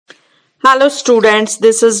Hello students,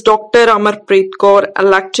 this is Dr. Amarpreet Kour, a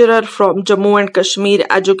lecturer from Jammu and Kashmir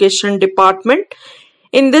Education Department.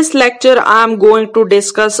 In this lecture, I am going to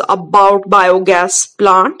discuss about biogas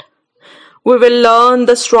plant. We will learn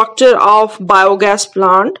the structure of biogas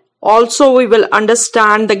plant. Also, we will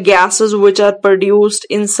understand the gases which are produced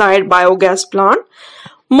inside biogas plant.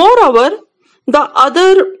 Moreover, the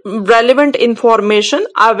other relevant information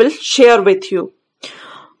I will share with you.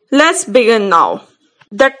 Let's begin now.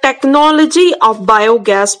 The technology of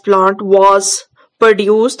biogas plant was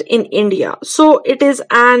produced in India. So it is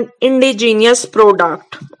an indigenous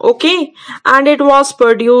product. Okay. And it was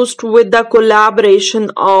produced with the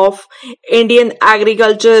collaboration of Indian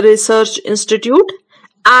Agriculture Research Institute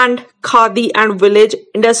and Khadi and Village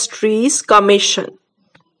Industries Commission.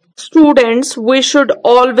 Students, we should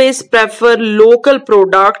always prefer local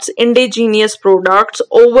products, indigenous products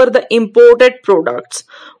over the imported products.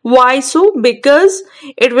 Why so? Because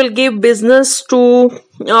it will give business to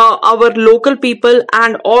our local people,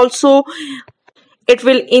 and also it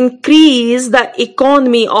will increase the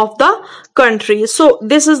economy of the country. So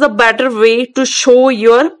this is the better way to show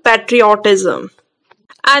your patriotism.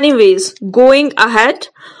 Anyways, going ahead.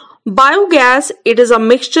 Biogas, it is a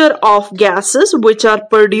mixture of gases which are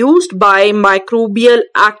produced by microbial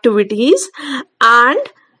activities, and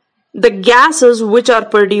the gases which are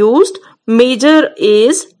produced major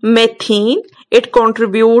is methane. It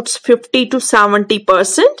contributes 50 to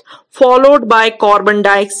 70%, followed by carbon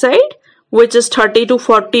dioxide which is 30 to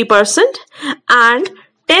 40%, and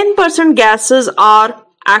 10% gases are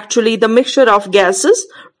actually the mixture of gases.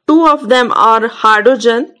 Two of them are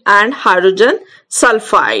hydrogen and hydrogen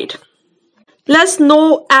sulfide. Let's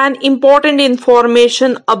know an important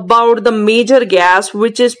information about the major gas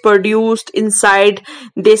which is produced inside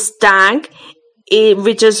this tank,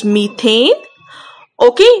 which is methane.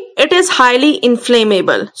 Okay, it is highly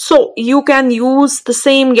inflammable. So you can use the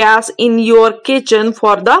same gas in your kitchen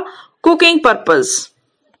for the cooking purpose.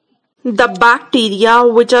 The bacteria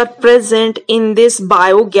which are present in this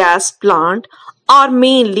biogas plant are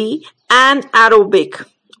mainly anaerobic,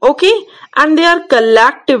 okay, and they are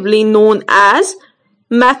collectively known as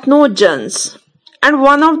methanogens. And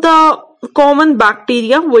one of the common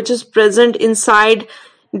bacteria which is present inside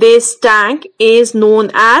this tank is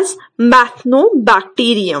known as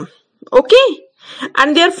methanobacterium, okay,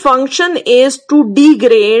 and their function is to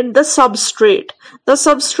degrade the substrate. The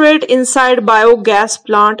substrate inside biogas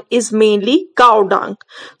plant is mainly cow dung.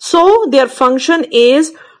 So their function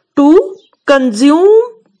is to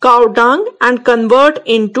consume cow dung and convert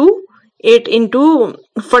it into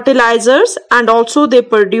fertilizers, and also they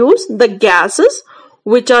produce the gases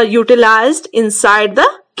which are utilized inside the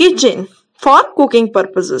kitchen for cooking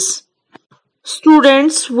purposes.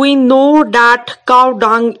 Students, we know that cow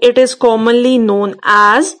dung, it is commonly known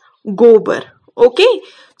as gobar. Okay,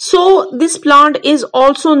 so this plant is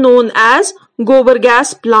also known as gobar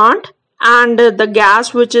gas plant, and the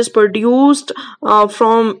gas which is produced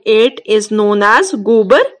from it is known as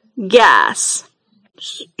gobar gas.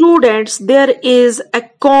 Students, there is a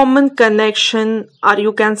common connection, or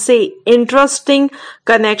you can say interesting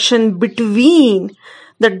connection, between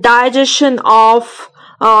the digestion of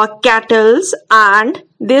cattle and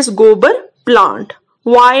this gobar plant.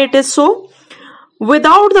 Why it is so?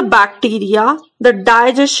 Without the bacteria, the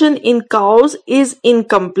digestion in cows is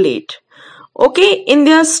incomplete. Okay, in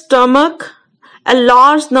their stomach, a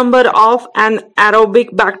large number of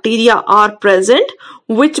anaerobic bacteria are present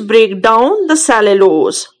which break down the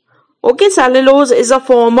cellulose. Okay, cellulose is a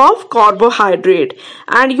form of carbohydrate,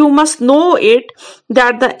 and you must know it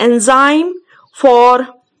that the enzyme for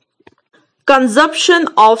consumption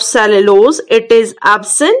of cellulose, it is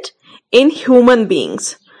absent in human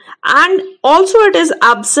beings, and also it is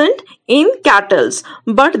absent in cattle,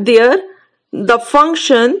 but the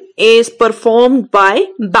function is performed by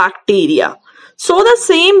bacteria. So the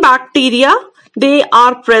same bacteria, they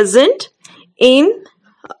are present in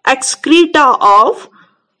excreta of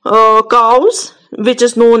cows, which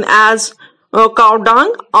is known as cow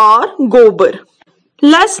dung or gobar.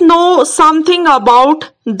 Let's know something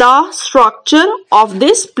about the structure of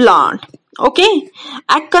this plant. Okay,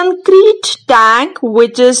 a concrete tank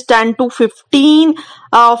which is 10 to 15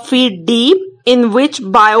 feet deep, in which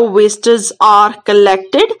bio-wastes are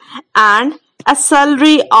collected, and a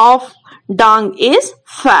slurry of dung is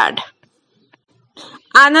fed.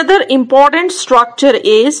 Another important structure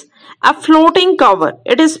is a floating cover.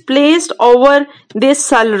 It is placed over this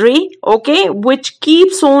slurry, okay, which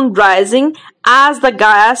keeps on rising as the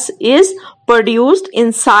gas is produced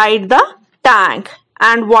inside the tank.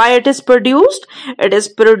 And why it is produced? It is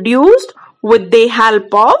produced with the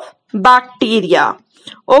help of bacteria.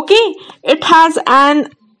 Okay, it has an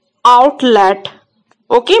outlet,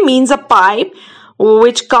 okay, means a pipe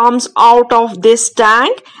which comes out of this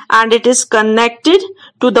tank, and it is connected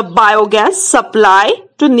to the biogas supply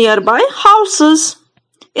to nearby houses.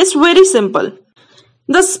 It's very simple.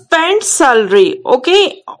 The spent slurry,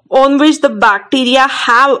 okay, on which the bacteria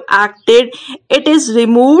have acted, it is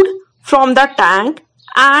removed from the tank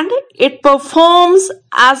and it performs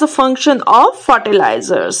as a function of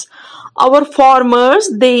fertilizers. Our farmers,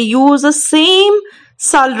 they use the same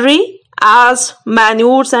slurry as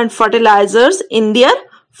manures and fertilizers in their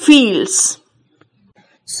fields.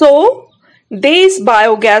 So this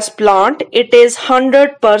biogas plant, it is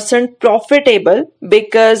 100% profitable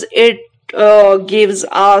because it gives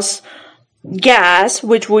us gas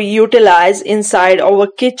which we utilize inside our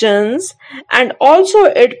kitchens, and also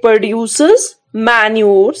it produces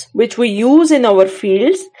manures which we use in our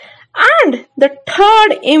fields. And the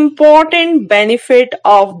third important benefit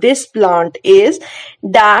of this plant is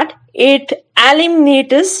that it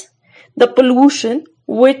eliminates the pollution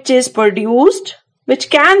which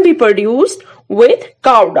can be produced with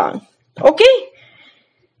cow dung. Okay.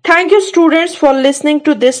 Thank you students for listening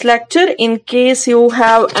to this lecture. In case you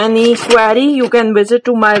have any query, you can visit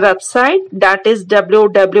to my website, that is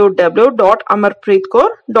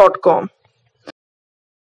www.amarpreetkour.com.